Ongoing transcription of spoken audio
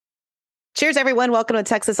Cheers, everyone. Welcome to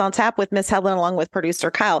Texas on Tap with Miss Helen along with producer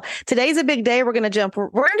Kyle. Today's a big day. We're going to do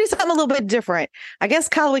something a little bit different. I guess,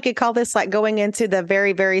 Kyle, we could call this like going into the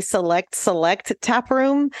very, very select tap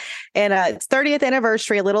room. And it's 30th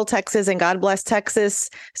anniversary of Little Texas and God Bless Texas.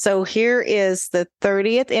 So here is the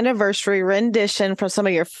 30th anniversary rendition from some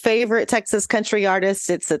of your favorite Texas country artists.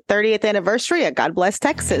 It's the 30th anniversary of God Bless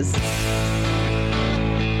Texas.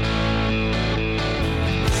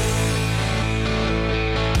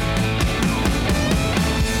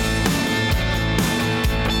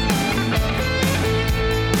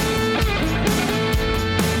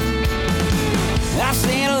 I've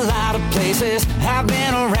seen a lot of places, I've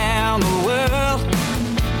been around the world.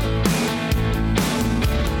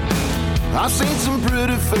 I've seen some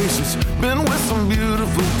pretty faces, been with some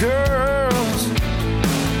beautiful girls.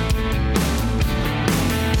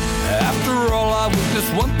 After all I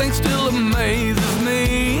witnessed, one thing still amazes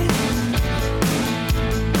me.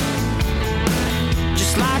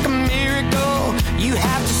 Just like a miracle, you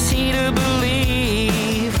have to see to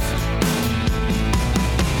believe.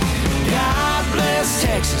 God bless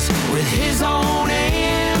Texas with his own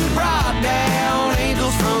hand, brought down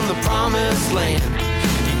angels from the promised land.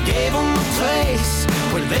 He gave them a place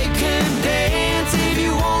where they could dance. If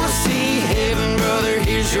you want to see heaven, brother,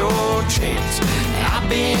 here's your chance. I've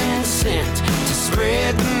been sent to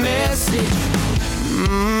spread the message.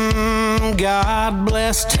 God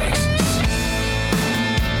bless Texas.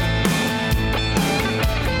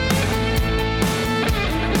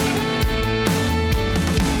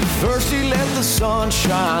 First he let the sun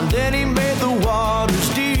shine, then he made the waters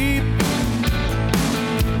deep.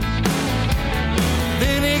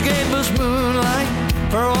 Then he gave us moonlight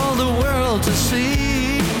for all the world to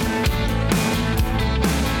see.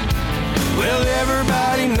 Well,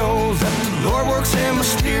 everybody knows that the Lord works in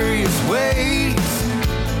mysterious ways.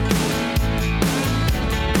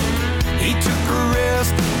 He took a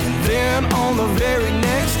rest, and then on the very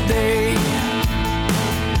next day,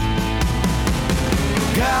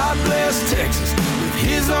 God bless Texas with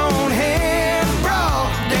his own hand,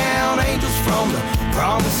 brought down angels from the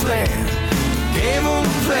promised land. Gave them a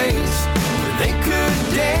place where they could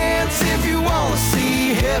dance. If you want to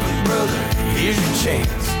see heaven, brother, here's your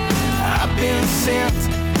chance. I've been sent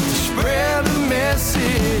to spread the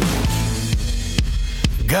message.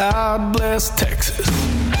 God bless Texas.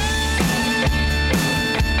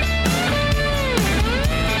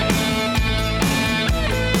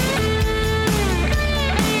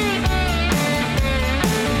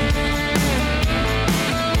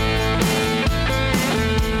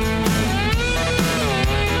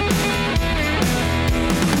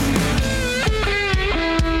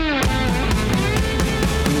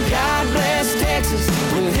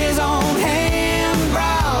 With his own hand,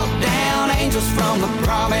 brought down angels from the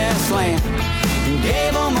promised land. And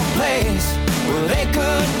gave them a place where they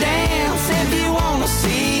could dance. If you want to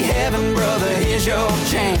see heaven, brother, here's your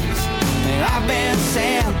chance. And I've been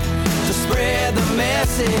sent to spread the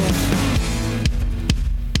message.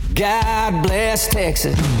 God bless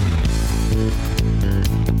Texas.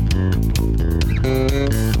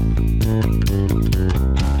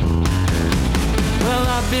 Well,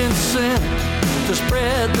 I've been sent to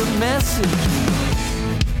spread the message.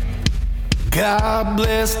 God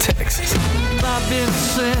bless Texas. I've been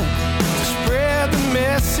sent to spread the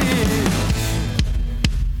message.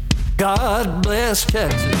 God bless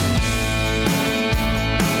Texas.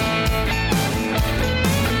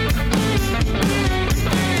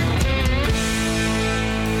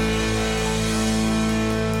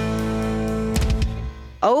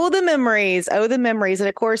 Oh, the memories. Oh, the memories. And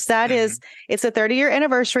of course, it's a 30-year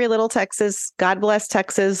anniversary of Little Texas, God Bless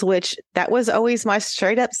Texas, which that was always my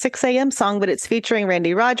straight up 6 a.m. song, but it's featuring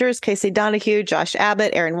Randy Rogers, Casey Donahue, Josh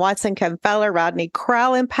Abbott, Aaron Watson, Kevin Fowler, Rodney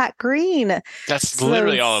Crowell, and Pat Green. That's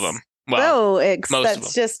literally all of them. Wow.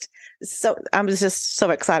 That's just so, I'm just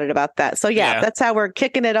so excited about that. So yeah, that's how we're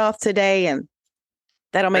kicking it off today. And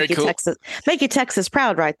that'll make you Texas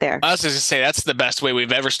proud right there. I was just going to say, that's the best way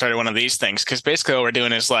we've ever started one of these things, because basically what we're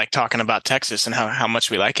doing is like talking about Texas and how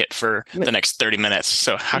much we like it for the next 30 minutes.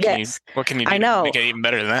 So what can you do to make it even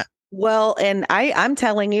better than that? Well, and I'm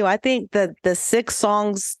telling you, I think that the 6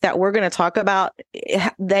 songs that we're going to talk about,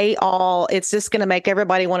 it's just going to make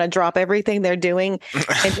everybody want to drop everything they're doing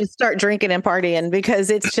and just start drinking and partying, because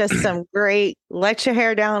it's just some great let your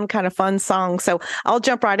hair down kind of fun songs. So I'll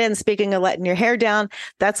jump right in. Speaking of letting your hair down,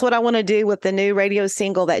 that's what I want to do with the new radio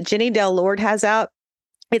single that Jenny Del Lord has out.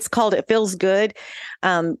 It's called It Feels Good.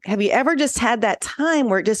 Have you ever just had that time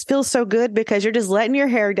where it just feels so good because you're just letting your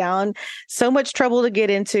hair down, so much trouble to get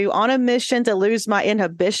into, on a mission to lose my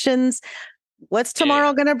inhibitions, what's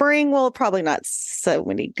tomorrow going to bring? Well, probably not so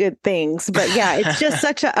many good things, but yeah, it's just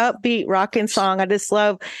such an upbeat rocking song. I just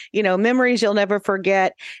love, memories you'll never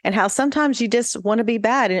forget, and how sometimes you just want to be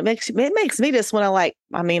bad. And it makes me just want to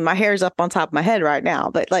my hair's up on top of my head right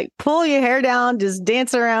now, but pull your hair down, just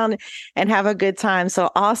dance around and have a good time. So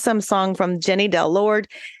awesome song from Jenny Del Lord.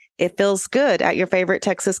 It feels good at your favorite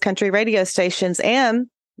Texas country radio stations. And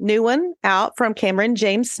new one out from Cameron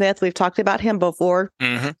James Smith. We've talked about him before.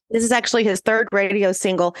 Mm-hmm. This is actually his third radio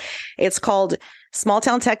single. It's called Small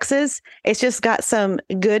Town Texas. It's just got some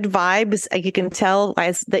good vibes. You can tell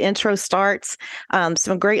as the intro starts,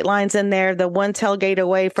 some great lines in there. The one tailgate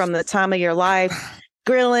away from the time of your life.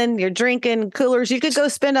 Grilling, you're drinking, coolers. You could go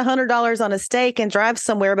spend $100 on a steak and drive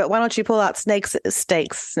somewhere, but why don't you pull out steaks,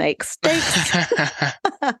 steaks,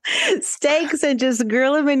 and just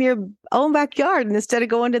grill them in your own backyard, and instead of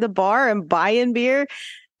going to the bar and buying beer,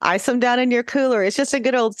 ice them down in your cooler. It's just a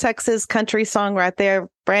good old Texas country song right there,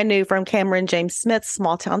 brand new from Cameron James Smith,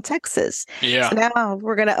 Small Town Texas. Yeah. So now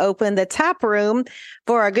we're going to open the tap room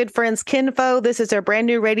for our good friends Kinfo. This is their brand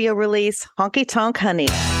new radio release, Honky Tonk Honey.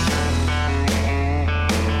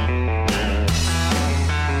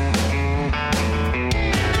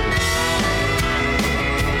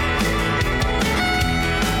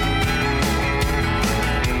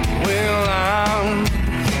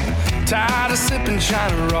 Tired of sipping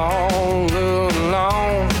China all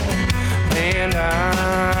alone, and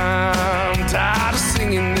I'm tired of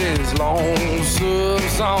singing this lonesome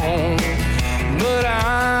song. But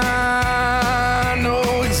I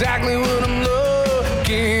know exactly what I'm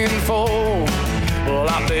looking for. Well,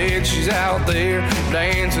 I bet she's out there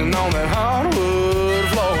dancing on that hardwood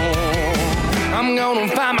floor. I'm gonna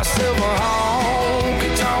find myself a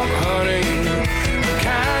honky tonk honey, the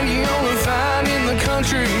kind you only find in the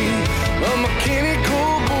country. A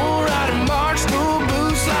mechanical bull riding march school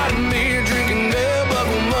boots, sliding beer, drinking their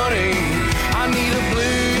buckle money. I need a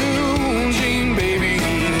blue jean baby,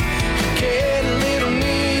 get a little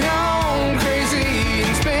neon crazy,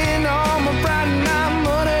 and spend all my Friday night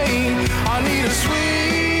money. I need a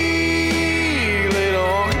sweet little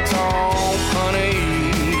honky tonk honey.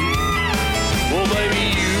 Well, baby,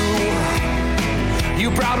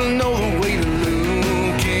 you probably know the way to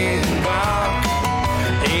Luckenbach,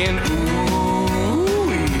 and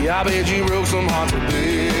I bet you broke some hearts with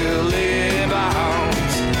Billy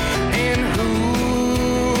Bounce. And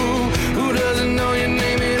who doesn't know your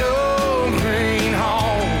name at Old Green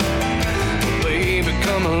Home? But baby,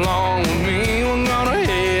 come along with me, we're gonna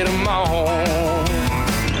head 'em on.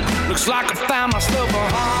 Looks like I found myself a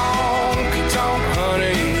honky tonk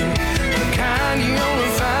honey, the kind you only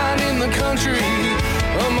find in the country.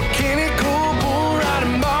 A mechanical bull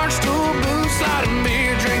riding march school boots, sliding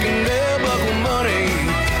beer, drinking their buckle money.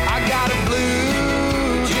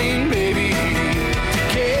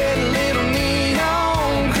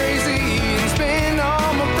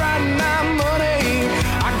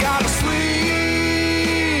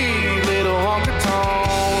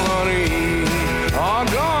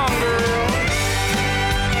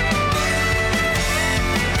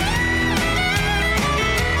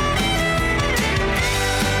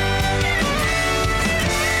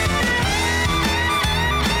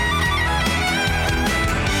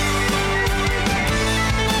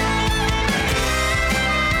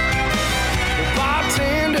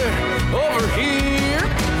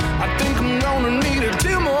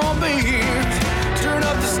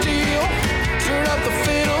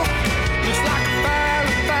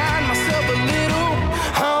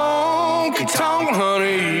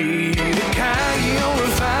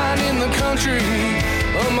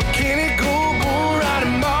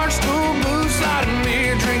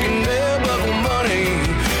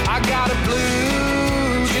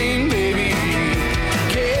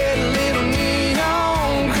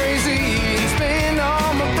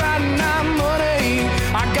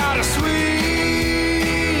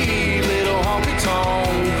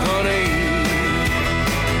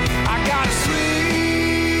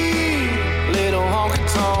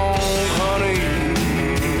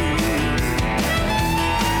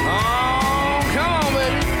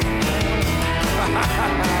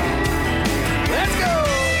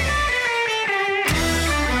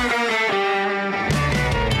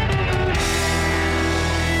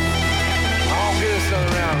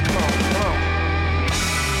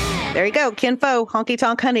 There you go. Kinfo, Honky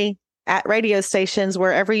Tonk Honey, at radio stations,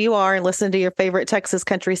 wherever you are, and listen to your favorite Texas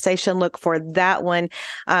country station. Look for that one.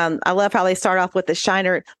 I love how they start off with the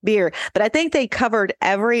Shiner beer, but I think they covered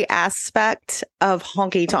every aspect of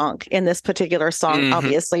honky tonk in this particular song,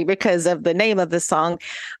 obviously, because of the name of the song.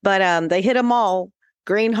 But they hit them all.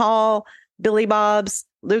 Green Hall, Billy Bob's,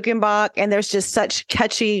 Luckenbach, and there's just such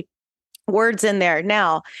catchy words in there.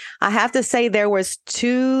 Now, I have to say there was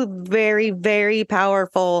 2 very, very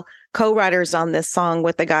powerful co-writers on this song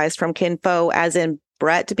with the guys from Kin Pho, as in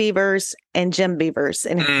Brett Beavers and Jim Beavers.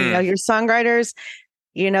 And your songwriters,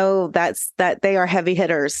 that they are heavy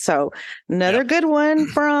hitters. So another good one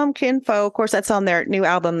from Kin Pho. Of course, that's on their new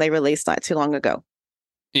album they released not too long ago.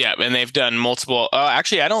 Yeah, and they've done multiple.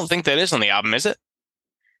 Actually, I don't think that is on the album, is it?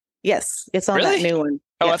 Yes, it's on that new one.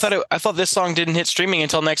 Oh, yes. I thought this song didn't hit streaming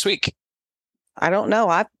until next week. I don't know.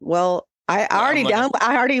 I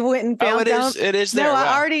already went and found out. It is there.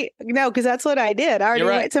 No, because that's what I did. I already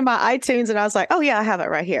went to my iTunes and I was like, oh yeah, I have it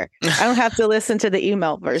right here. I don't have to listen to the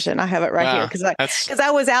email version. I have it right here because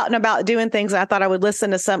I was out and about doing things. And I thought I would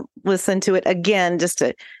listen to it again just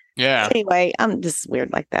to. Yeah. Anyway, I'm just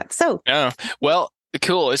weird like that. So. Yeah. Well.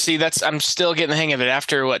 Cool. See, I'm still getting the hang of it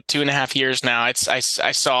after 2.5 years now. I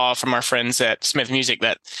saw from our friends at Smith Music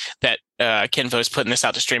that Kin Pho is putting this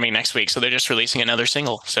out to streaming next week, so they're just releasing another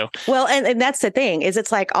single. So well, and that's the thing is it's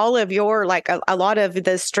like all of your a lot of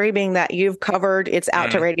the streaming that you've covered, it's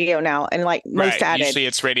out to radio now, and most added. Usually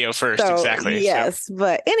it's radio first, so, exactly. Yes, so.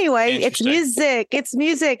 But anyway, it's music,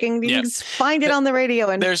 and you can find it on the radio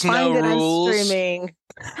and find it on streaming.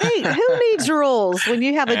 Hey, who needs rules when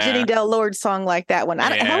you have a Jenny Del Lord song like that one?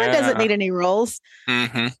 Helen doesn't need any rules.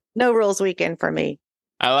 Mm-hmm. No rules weekend for me.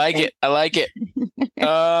 I like it.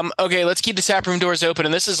 Okay, let's keep the tap room doors open.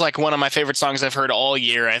 And this is one of my favorite songs I've heard all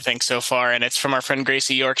year, I think, so far. And it's from our friend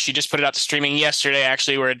Gracie York. She just put it out to streaming yesterday.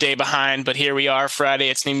 Actually, we're a day behind, but here we are, Friday.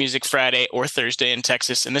 It's New Music Friday or Thursday in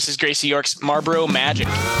Texas. And this is Gracie York's Marlboro Magic.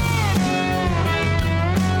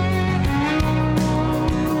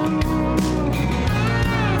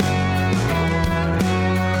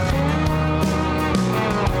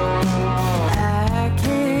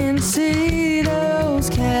 See those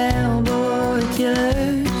cowboy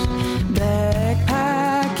killers, back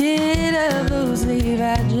pocket of those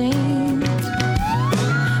Levi jeans,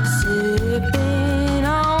 sipping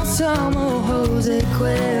on some old Jose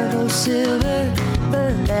Cuervo silver,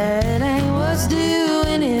 but that ain't what's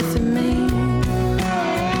doing it for me.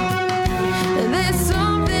 There's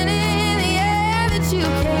something in the air that you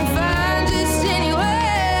can't find just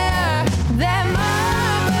anywhere. That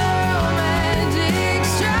Marlboro Magic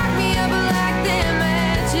struck me up like them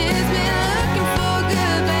matches. Been looking for a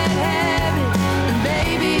good bad habit, and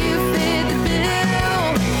baby you fit the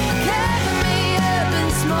bill. Cover me up in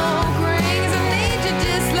smoke rings. I need you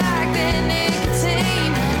just like that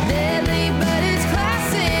nicotine. Deadly but it's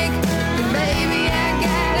classic.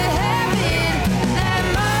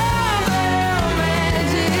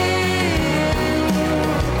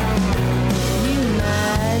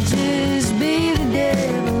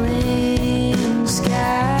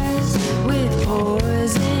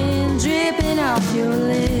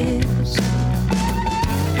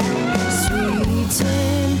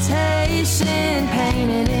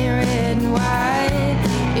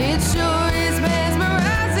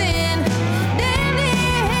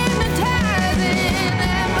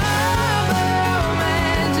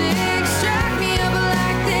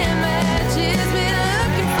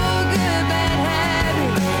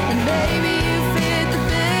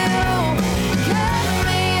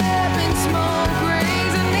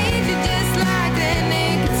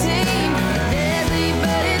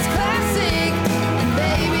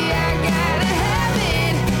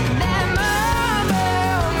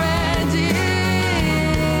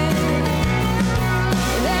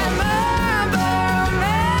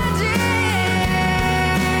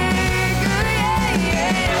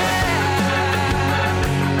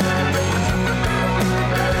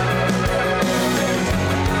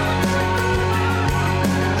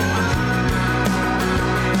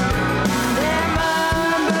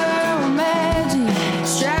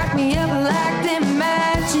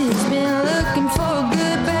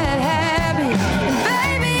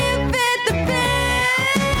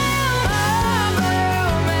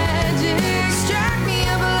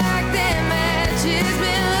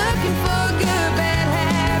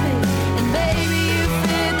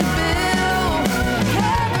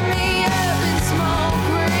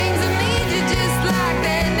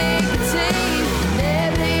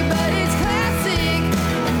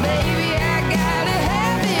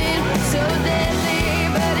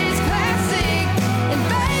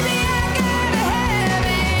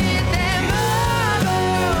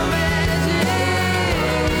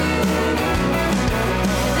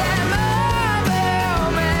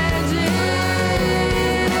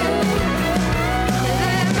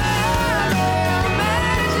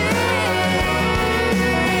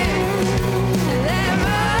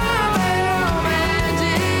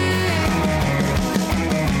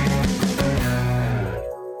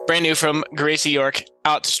 brand new from Gracie York,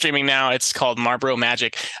 out to streaming now. It's called Marlboro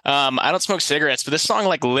Magic. I don't smoke cigarettes, but this song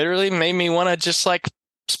like literally made me want to just like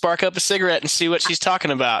spark up a cigarette and see what she's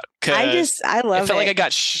talking about. I love it. It felt like I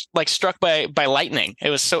got struck by lightning. It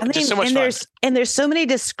was just so much fun. There's so many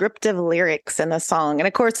descriptive lyrics in the song, and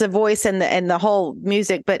of course the voice and the whole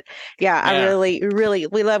music. But yeah, I really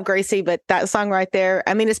we love Gracie. But that song right there,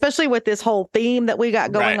 I mean, especially with this whole theme that we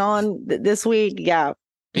got going on this week. Yeah.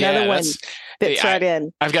 Another one fits right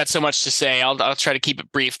in. I've got so much to say. I'll try to keep it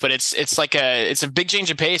brief, but it's a big change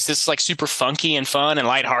of pace. This is like super funky and fun and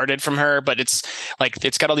lighthearted from her, but it's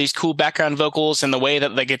got all these cool background vocals and the way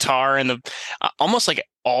that the guitar and the almost like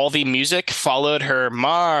all the music followed her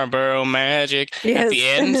Marlboro Magic at the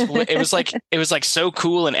end. It was like so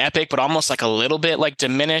cool and epic, but almost like a little bit like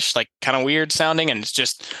diminished, like kind of weird sounding, and it's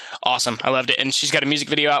just awesome. I loved it. And she's got a music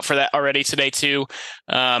video out for that already today too.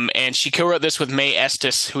 And she co-wrote this with Mae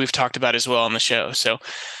Estes, who we've talked about as well on the show. So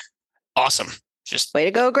awesome. Just way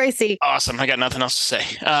to go, Gracie. Awesome. I got nothing else to say.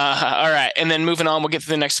 All right. And then moving on, we'll get to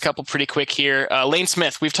the next couple pretty quick here. Lane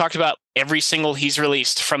Smith, we've talked about every single he's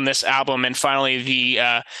released from this album. And finally,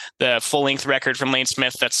 the full-length record from Lane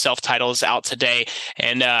Smith that's self-titled is out today.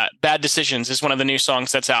 And Bad Decisions is one of the new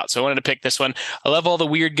songs that's out. So I wanted to pick this one. I love all the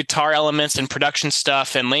weird guitar elements and production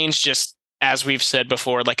stuff. And Lane's just, as we've said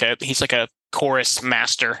before, he's like a chorus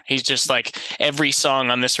master. He's just like, every song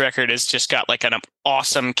on this record has just got like an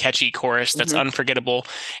awesome catchy chorus that's unforgettable,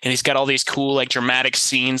 and he's got all these cool like dramatic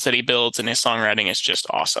scenes that he builds, and his songwriting is just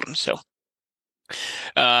awesome. So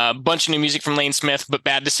bunch of new music from Lane Smith, but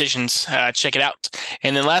Bad Decisions, check it out.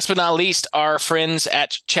 And then last but not least, our friends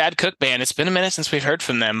at Chad Cook Band. It's been a minute since we've heard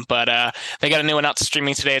from them, but they got a new one out to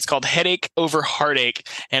streaming today. It's called Headache Over Heartache,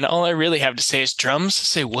 and all I really have to say is drums.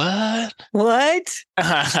 Say what? Okay,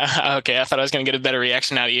 I thought I was going to get a better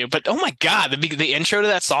reaction out of you, but oh my god, the intro to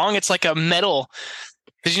that song, it's like a metal.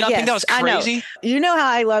 Did you not think that was crazy? You know how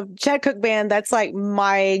I love Chad Cook Band. That's like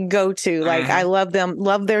my go-to. Like I love them,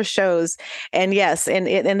 love their shows. And yes, and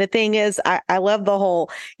the thing is, I love the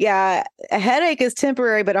whole, a headache is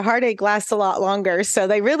temporary, but a heartache lasts a lot longer. So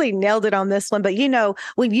they really nailed it on this one. But you know,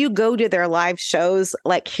 when you go to their live shows,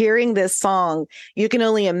 like hearing this song, you can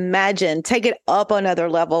only imagine, take it up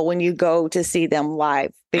another level when you go to see them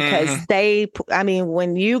live. Because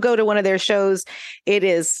when you go to one of their shows, it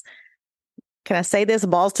is, can I say this?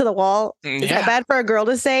 Balls to the wall. Is that bad for a girl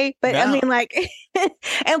to say? But no. I mean, like,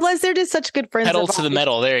 and plus they're just such good friends. Pedal to the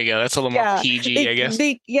metal. There you go. That's a little more PG, I guess.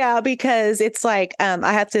 Because it's like,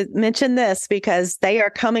 I have to mention this because they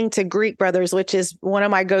are coming to Greek Brothers, which is one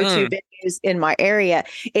of my go-to venues in my area.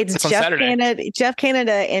 It's Jeff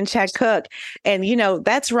Canada and Chad Cook. And, you know,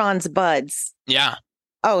 that's Ron's buds. Yeah.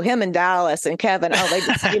 Oh, him and Dallas and Kevin. Oh, they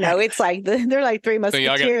just, it's like they're like three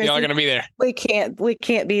musketeers. So y'all are gonna be there. We can't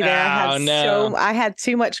be there. I had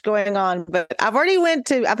too much going on, but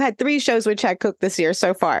I've had 3 shows with Chad Cook this year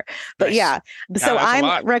so far. But nice. So I'm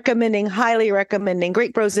highly recommending.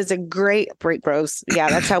 Greek Bros is a great Greek Bros. Yeah,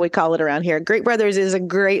 that's how we call it around here. Greek Brothers is a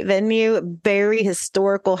great venue, very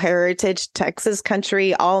historical heritage, Texas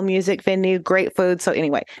country, all music venue, great food. So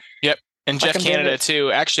anyway. Yep. And Jeff Canada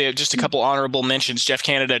too. Actually, just a couple honorable mentions. Jeff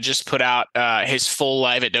Canada just put out his full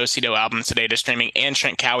Live at Do-Si-Do album today to streaming, and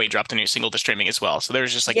Trent Cowie dropped a new single to streaming as well. So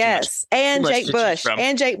there's just like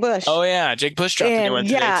Jake Bush. Oh yeah, Jake Bush dropped a new one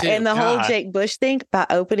today too. And the whole Jake Bush thing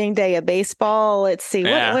about opening day of baseball. Let's see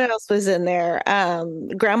what else was in there.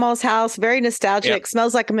 Grandma's house, very nostalgic. Yep.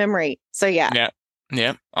 Smells like a memory. So yeah.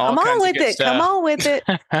 Come on with it.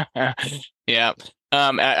 Yeah.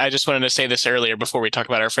 I just wanted to say this earlier before we talk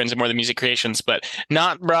about our friends at More Than Music Creations, but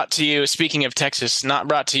not brought to you, speaking of Texas, not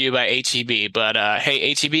brought to you by HEB, but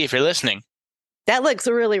hey, HEB, if you're listening. That looks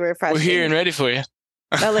really refreshing. We're here and ready for you.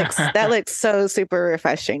 That looks so super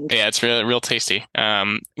refreshing. Yeah, it's real tasty.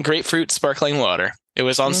 Grapefruit sparkling water. It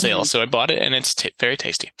was on sale, so I bought it, and it's very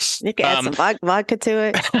tasty. You can add some vodka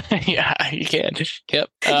to it. Yeah, you can. Yep.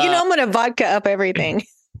 I'm going to vodka up everything.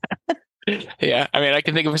 Yeah, I mean, I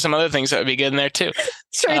can think of some other things that would be good in there too.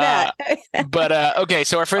 Try that. But okay,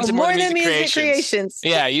 so our friends at More Than Music Creations.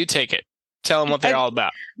 Yeah, you take it. Tell them what they're all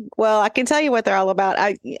about. Well, I can tell you what they're all about.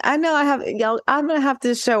 I know I'm gonna have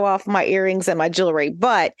to show off my earrings and my jewelry,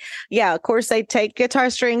 but yeah, of course they take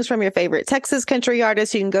guitar strings from your favorite Texas country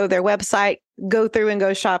artists. You can go to their website, go through and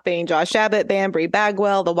go shopping. Josh Abbott Band, Bree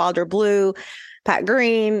Bagwell, The Wilder Blue, Pat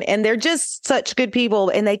Green, and they're just such good people.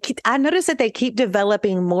 And I noticed that they keep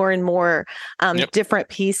developing more and more different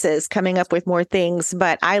pieces, coming up with more things.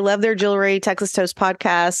 But I love their jewelry. Texas Toast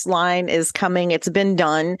podcast line is coming. It's been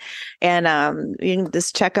done. And you can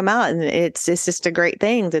just check them out. And it's just a great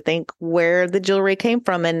thing to think where the jewelry came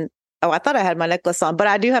from. And Oh, I thought I had my necklace on, but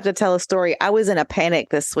I do have to tell a story. I was in a panic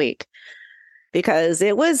this week because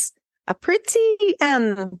it was a pretty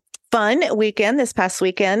fun weekend this past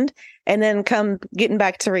weekend. And then come getting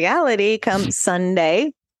back to reality, come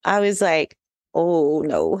Sunday, I was like, oh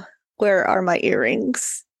no, where are my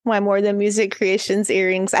earrings? My More Than Music Creations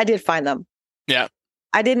earrings. I did find them. Yeah.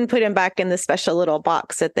 I didn't put them back in the special little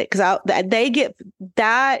box that they get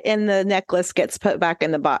that, and the necklace gets put back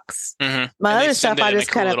in the box. Mm-hmm. My other stuff I just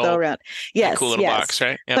kind of throw around. Yes, cool little box,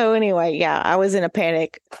 right? Yep. So anyway, yeah, I was in a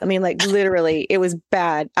panic. I mean, like literally, it was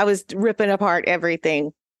bad. I was ripping apart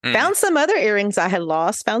everything. Found some other earrings I had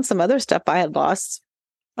lost. Found some other stuff I had lost.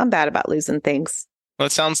 I'm bad about losing things. Well,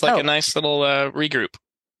 it sounds like a nice little regroup.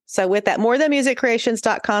 So with that,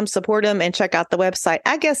 morethanmusiccreations.com, support them and check out the website.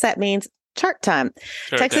 I guess that means chart time.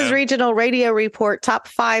 Texas Regional Radio Report top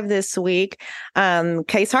 5 this week.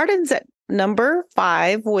 Case Hardin's at number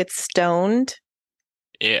 5 with Stoned.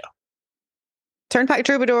 Yeah. Turnpike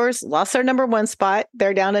Troubadours lost their number 1 spot.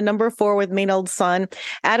 They're down to number 4 with Mean Old Son.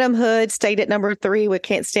 Adam Hood stayed at number 3 with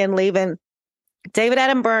Can't Stand Leaving. David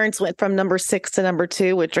Adam Burns went from number 6 to number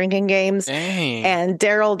 2 with Drinking Games. Dang. And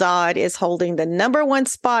Daryl Dodd is holding the number 1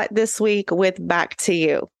 spot this week with Back to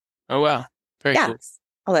You. Oh, wow. Very cool.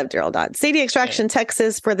 I love Daryl Dodd. CD Extraction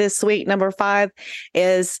Texas for this week. Number 5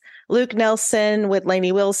 is Luke Nelson with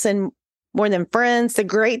Lainey Wilson. More Than Friends. The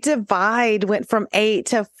Great Divide went from 8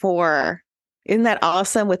 to 4. Isn't that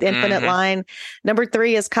awesome with Infinite Line? Number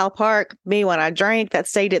 3 is Kyle Park, Me When I Drank. That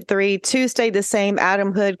stayed at 3. 2 stayed the same.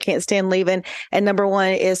 Adam Hood, Can't Stand Leaving. And number 1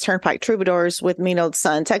 is Turnpike Troubadours with Mean Old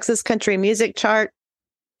Son. Texas Country Music Chart.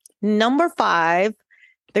 Number 5,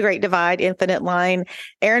 The Great Divide, Infinite Line.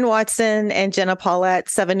 Aaron Watson and Jenna Paulette,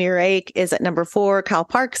 7 Year Ache is at number 4. Kyle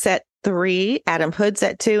Park's at 3. Adam Hood's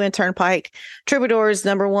at 2. And Turnpike Troubadours,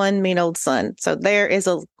 number 1, Mean Old Son. So there is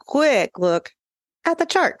a quick look at the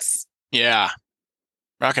charts. Yeah.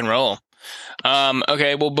 Rock and roll.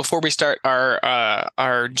 Okay. Well, before we start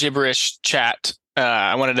our gibberish chat,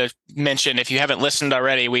 I wanted to mention, if you haven't listened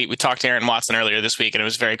already, we talked to Aaron Watson earlier this week, and it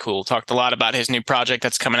was very cool. Talked a lot about his new project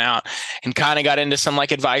that's coming out, and kind of got into some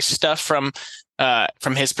like advice stuff from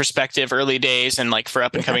his perspective, early days, and like for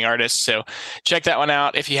up and coming artists. So check that one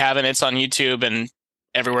out if you haven't. It's on YouTube and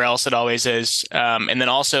everywhere else it always is. And then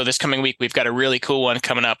also this coming week, we've got a really cool one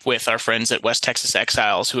coming up with our friends at West Texas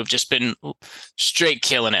Exiles, who have just been straight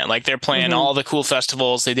killing it. Like they're playing all the cool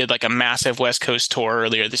festivals. They did like a massive West Coast tour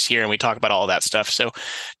earlier this year, and we talk about all that stuff. So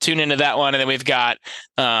tune into that one. And then we've got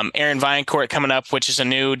Erin Vinecourt coming up, which is a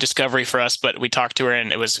new discovery for us, but we talked to her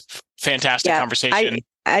and it was fantastic conversation.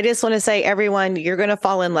 I just want to say, everyone, you're going to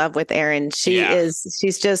fall in love with Erin. She's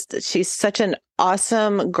such an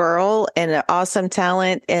awesome girl and an awesome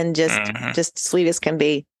talent, and just sweet as can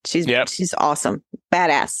be. She's awesome.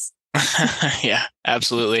 Badass. Yeah,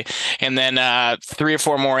 absolutely. And then 3 or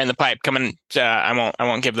 4 more in the pipe coming. I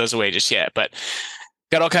won't give those away just yet, but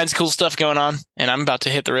got all kinds of cool stuff going on, and I'm about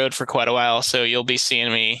to hit the road for quite a while. So you'll be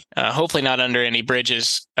seeing me, hopefully not under any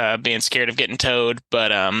bridges, being scared of getting towed,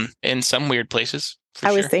 but in some weird places.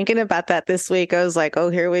 I was thinking about that this week. I was like, oh,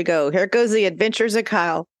 here we go. Here goes the adventures of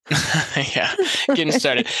Kyle. Yeah, getting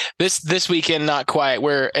started. This weekend, not quite.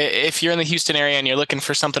 If you're in the Houston area and you're looking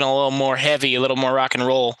for something a little more heavy, a little more rock and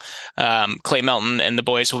roll, Clay Melton and the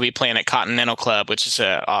boys will be playing at Continental Club, which is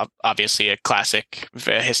obviously a classic,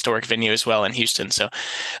 historic venue as well in Houston. So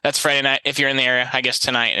that's Friday night. If you're in the area, I guess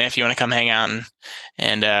tonight, and if you want to come hang out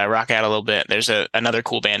and rock out a little bit, there's another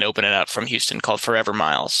cool band opening up from Houston called Forever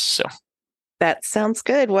Miles. So that sounds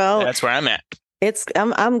good. Well, that's where I'm at.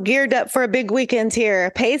 I'm geared up for a big weekend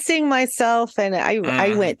here, pacing myself. And I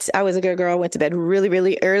was a good girl. I went to bed really,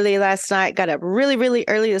 really early last night. Got up really, really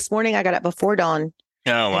early this morning. I got up before dawn.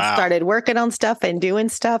 Oh, wow. Started working on stuff and doing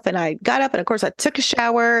stuff. And I got up, and of course I took a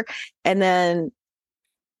shower and then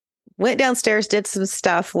went downstairs, did some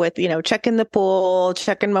stuff with, checking the pool,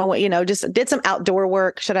 checking my, just did some outdoor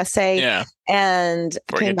work, should I say. Yeah. And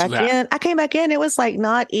I came back in. It was like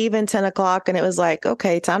not even 10 o'clock. And it was like,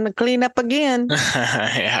 okay, time to clean up again.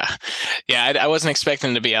 Yeah. I wasn't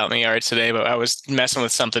expecting to be out in the yard today, but I was messing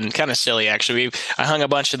with something kind of silly, actually. I hung a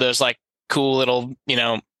bunch of those like cool little,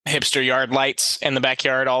 hipster yard lights in the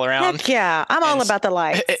backyard all around. Heck yeah. I'm all about the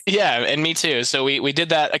lights. Yeah, and me too. So we did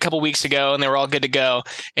that a couple weeks ago, and they were all good to go.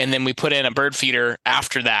 And then we put in a bird feeder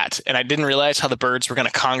after that. And I didn't realize how the birds were going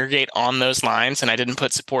to congregate on those lines, and I didn't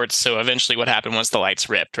put supports. So eventually what happened was the lights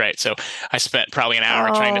ripped, right? So I spent probably an hour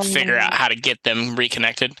trying to figure out how to get them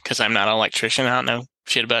reconnected, because I'm not an electrician. I don't know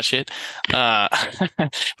shit about shit. But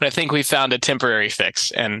I think we found a temporary fix.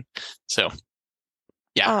 And so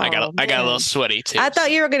yeah, I got a little sweaty too. I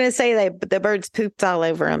thought you were going to say the birds pooped all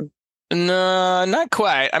over them. No, not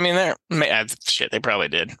quite. I mean, shit, they probably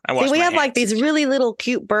did. I watched. See, we my have like hands. these really little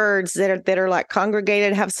cute birds that are like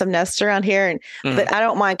congregated, have some nests around here, and but I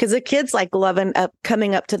don't mind because the kids like loving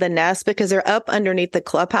coming up to the nest because they're up underneath the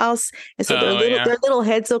clubhouse, and so their little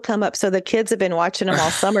heads will come up. So the kids have been watching them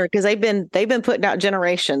all summer because they've been putting out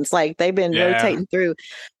generations, like they've been rotating through.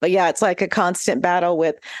 But yeah, it's like a constant battle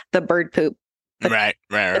with the bird poop. But, right.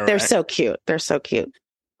 But they're so cute. They're so cute.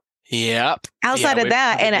 Yep. Outside of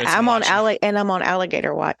that, and I'm on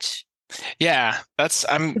alligator watch. Yeah, we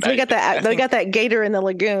got that gator in the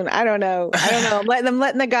lagoon. I don't know. I'm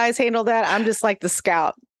letting the guys handle that. I'm just like the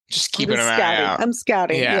scout. Just keeping an eye out. I'm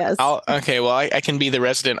scouting. Yeah. Yes. Okay. Well, I can be the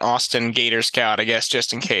resident Austin Gator Scout, I guess,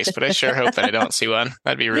 just in case. But I sure hope that I don't see one.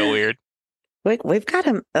 That'd be real weird. We've got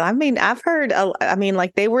them. I mean, I've heard. I mean,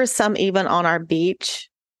 like there were some even on our beach.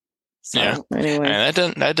 So, yeah. Anyway,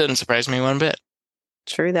 that doesn't surprise me one bit.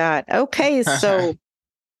 True that. Okay, so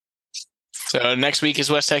next week is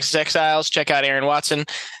West Texas Exiles. Check out Aaron Watson.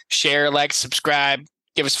 Share, like, subscribe,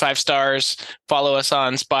 give us 5 stars, follow us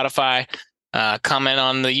on Spotify, comment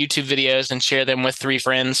on the YouTube videos and share them with 3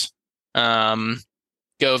 friends.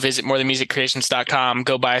 Go visit morethanmusiccreations.com.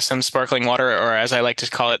 Go buy some sparkling water, or as I like to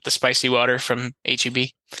call it, the spicy water from HEB.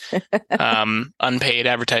 Unpaid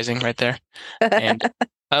advertising right there. And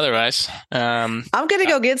otherwise, I'm gonna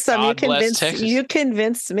go get some. You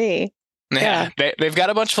convinced me. Yeah. They've got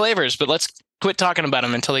a bunch of flavors, but let's quit talking about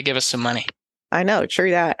them until they give us some money. I know,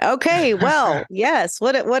 true that. Okay, well, yes.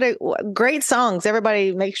 What great songs!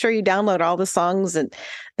 Everybody, make sure you download all the songs, and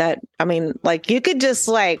that like you could just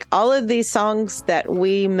like all of these songs that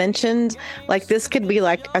we mentioned. Like this could be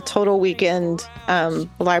like a total weekend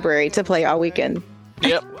library to play all weekend.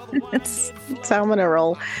 Yep, that's how I'm gonna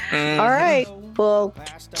roll. Mm-hmm. All right. Well,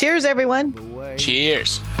 cheers, everyone.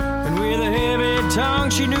 Cheers. And with a heavy tongue,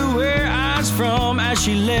 she knew where I was from. As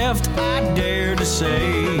she left, I dare to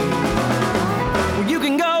say, well, you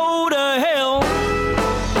can go to hell.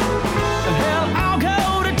 Hell, I'll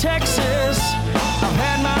go to Texas. I've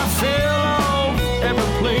had my fill of every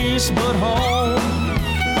place but home.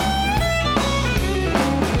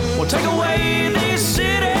 Well, take away these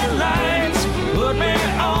cities.